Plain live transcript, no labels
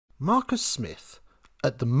Marcus Smith,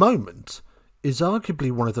 at the moment, is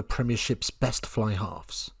arguably one of the Premiership's best fly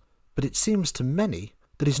halves, but it seems to many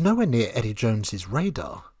that he's nowhere near Eddie Jones's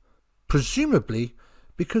radar. Presumably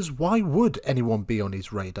because why would anyone be on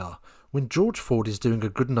his radar when George Ford is doing a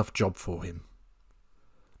good enough job for him?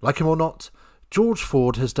 Like him or not, George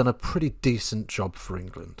Ford has done a pretty decent job for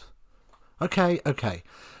England. Okay,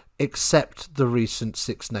 except the recent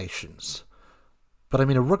Six Nations. But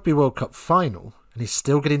I'm in a Rugby World Cup final and he's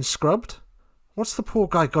still getting scrubbed? What's the poor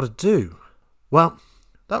guy got to do? Well,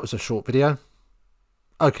 that was a short video.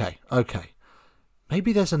 Okay.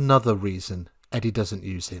 Maybe there's another reason Eddie doesn't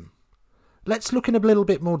use him. Let's look in a little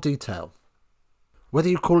bit more detail. Whether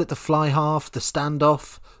you call it the fly half, the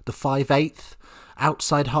standoff, the 5/8,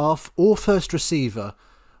 outside half, or first receiver,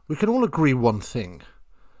 we can all agree one thing.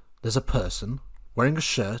 There's a person wearing a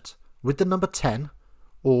shirt with the number 10,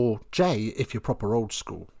 or J if you're proper old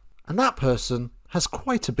school. And that person has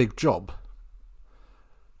quite a big job.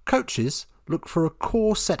 Coaches look for a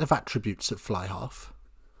core set of attributes at fly half,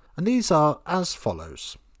 and these are as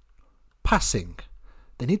follows. Passing.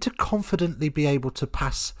 They need to confidently be able to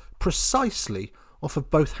pass precisely off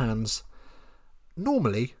of both hands,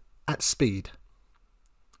 normally at speed.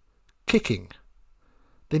 Kicking.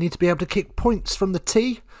 They need to be able to kick points from the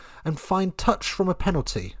tee and find touch from a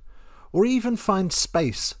penalty, or even find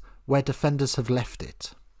space where defenders have left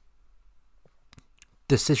it.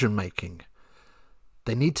 Decision making.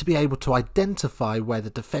 They need to be able to identify where the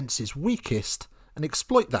defence is weakest and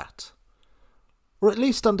exploit that, or at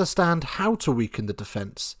least understand how to weaken the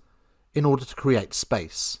defence in order to create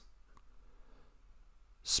space.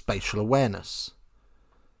 Spatial awareness.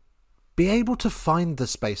 Be able to find the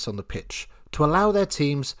space on the pitch to allow their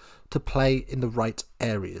teams to play in the right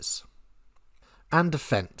areas. And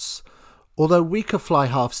defence. Although weaker fly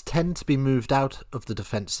halves tend to be moved out of the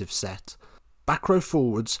defensive set, back row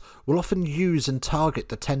forwards will often use and target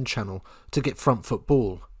the 10 channel to get front foot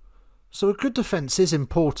ball. So a good defence is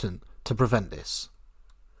important to prevent this.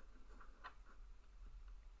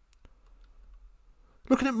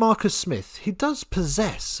 Looking at Marcus Smith, he does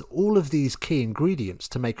possess all of these key ingredients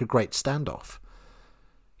to make a great standoff.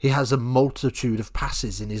 He has a multitude of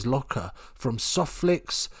passes in his locker, from soft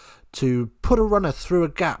flicks to put a runner through a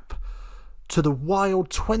gap, to the wild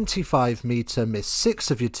 25-metre miss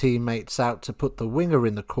 6 of your teammates out to put the winger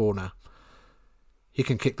in the corner. He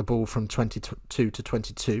can kick the ball from 22 to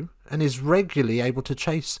 22 and is regularly able to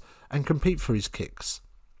chase and compete for his kicks.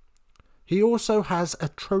 He also has a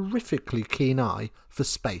terrifically keen eye for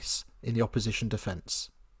space in the opposition defence.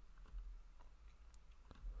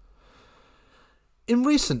 In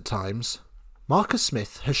recent times, Marcus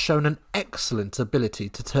Smith has shown an excellent ability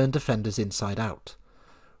to turn defenders inside out,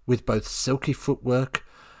 with both silky footwork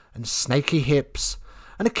and snaky hips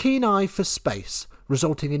and a keen eye for space,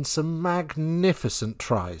 resulting in some magnificent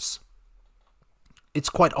tries. It's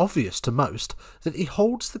quite obvious to most that he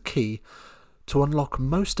holds the key to unlock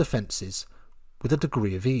most defences with a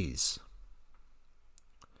degree of ease.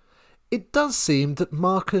 It does seem that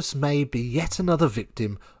Marcus may be yet another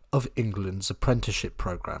victim of England's apprenticeship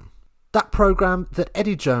programme. That programme that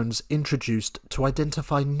Eddie Jones introduced to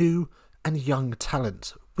identify new and young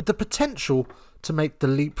talent with the potential to make the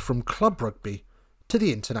leap from club rugby to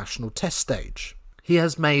the international test stage. He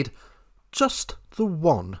has made just the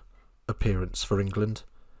one appearance for England,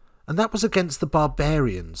 and that was against the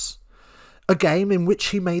Barbarians, a game in which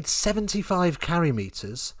he made 75 carry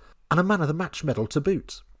metres and a man of the match medal to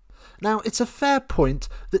boot. Now, it's a fair point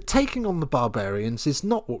that taking on the Barbarians is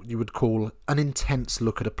not what you would call an intense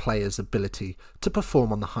look at a player's ability to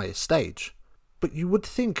perform on the highest stage, but you would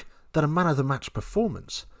think that a man of the match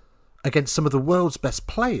performance against some of the world's best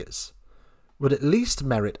players would at least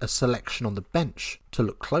merit a selection on the bench to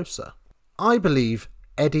look closer. I believe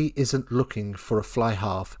Eddie isn't looking for a fly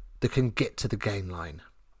half that can get to the gain line.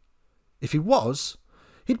 If he was,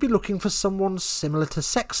 he'd be looking for someone similar to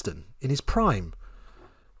Sexton in his prime.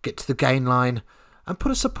 Get to the gain line and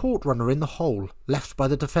put a support runner in the hole left by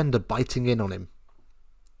the defender biting in on him.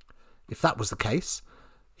 If that was the case,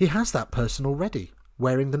 he has that person already,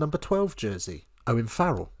 wearing the number 12 jersey, Owen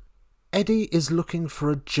Farrell. Eddie is looking for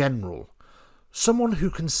a general, someone who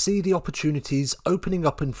can see the opportunities opening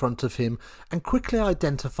up in front of him and quickly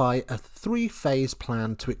identify a 3-phase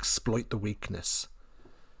plan to exploit the weakness.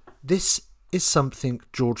 This is something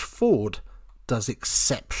George Ford does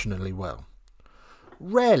exceptionally well.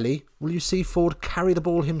 Rarely will you see Ford carry the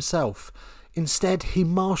ball himself. Instead, he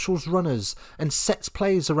marshals runners and sets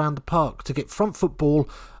plays around the park to get front foot ball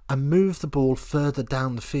and move the ball further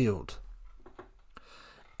down the field.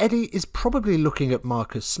 Eddie is probably looking at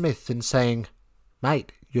Marcus Smith and saying,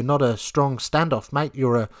 Mate, you're not a strong standoff, mate.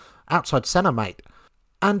 You're a outside centre, mate.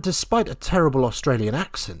 And despite a terrible Australian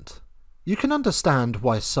accent, you can understand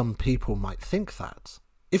why some people might think that.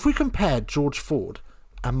 If we compare George Ford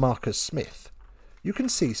and Marcus Smith, you can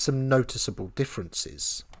see some noticeable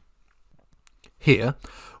differences. Here,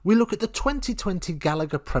 we look at the 2020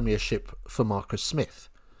 Gallagher Premiership for Marcus Smith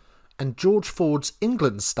and George Ford's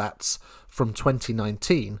England stats from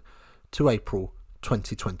 2019 to April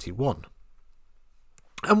 2021.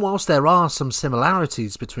 And whilst there are some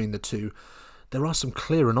similarities between the two, there are some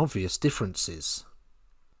clear and obvious differences.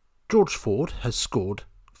 George Ford has scored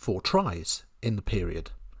 4 tries in the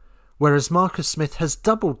period, whereas Marcus Smith has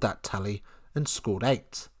doubled that tally and scored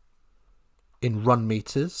 8. In run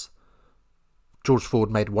metres, George Ford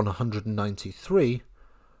made 193,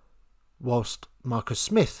 whilst Marcus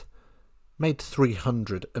Smith made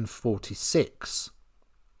 346.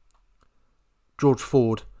 George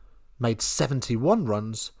Ford made 71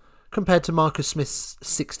 runs compared to Marcus Smith's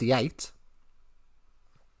 68,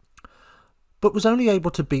 but was only able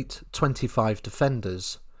to beat 25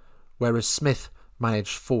 defenders, whereas Smith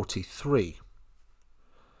managed 43.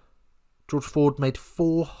 George Ford made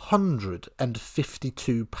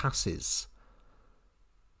 452 passes,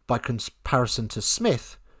 by comparison to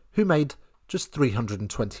Smith, who made just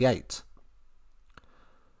 328.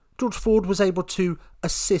 George Ford was able to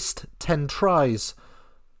assist 10 tries,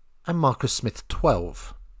 and Marcus Smith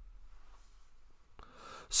 12.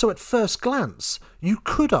 So at first glance, you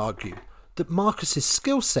could argue that Marcus's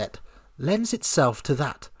skill set lends itself to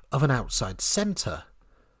that of an outside centre.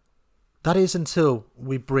 That is until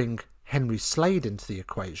we bring Henry Slade into the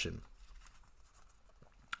equation.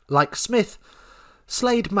 Like Smith,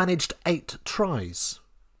 Slade managed 8 tries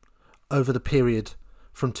over the period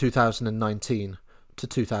from 2019 to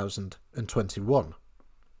 2021.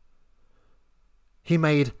 He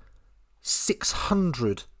made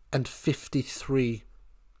 653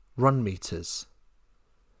 run metres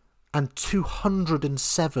and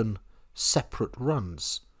 207 separate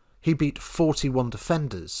runs. He beat 41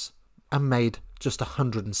 defenders and made just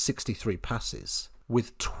 163 passes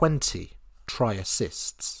with 20 try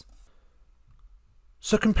assists.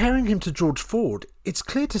 So comparing him to George Ford, it's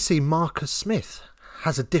clear to see Marcus Smith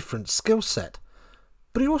has a different skill set,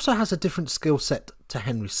 but he also has a different skill set to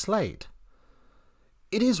Henry Slade.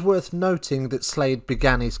 It is worth noting that Slade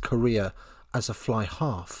began his career as a fly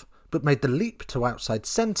half, but made the leap to outside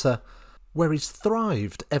centre, where he's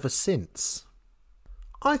thrived ever since.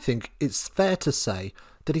 I think it's fair to say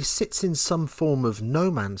that he sits in some form of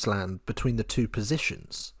no man's land between the two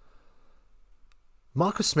positions.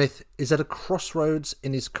 Marcus Smith is at a crossroads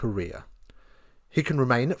in his career. He can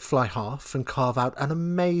remain at fly half and carve out an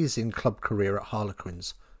amazing club career at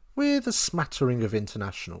Harlequins, with a smattering of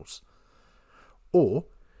internationals. Or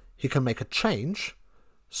he can make a change,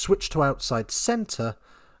 switch to outside centre,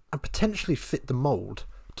 and potentially fit the mould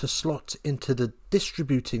to slot into the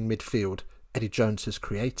distributing midfield Eddie Jones has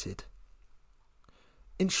created.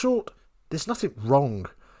 In short, there's nothing wrong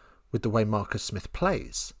with the way Marcus Smith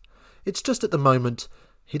plays. It's just at the moment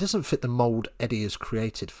he doesn't fit the mould Eddie has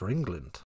created for England.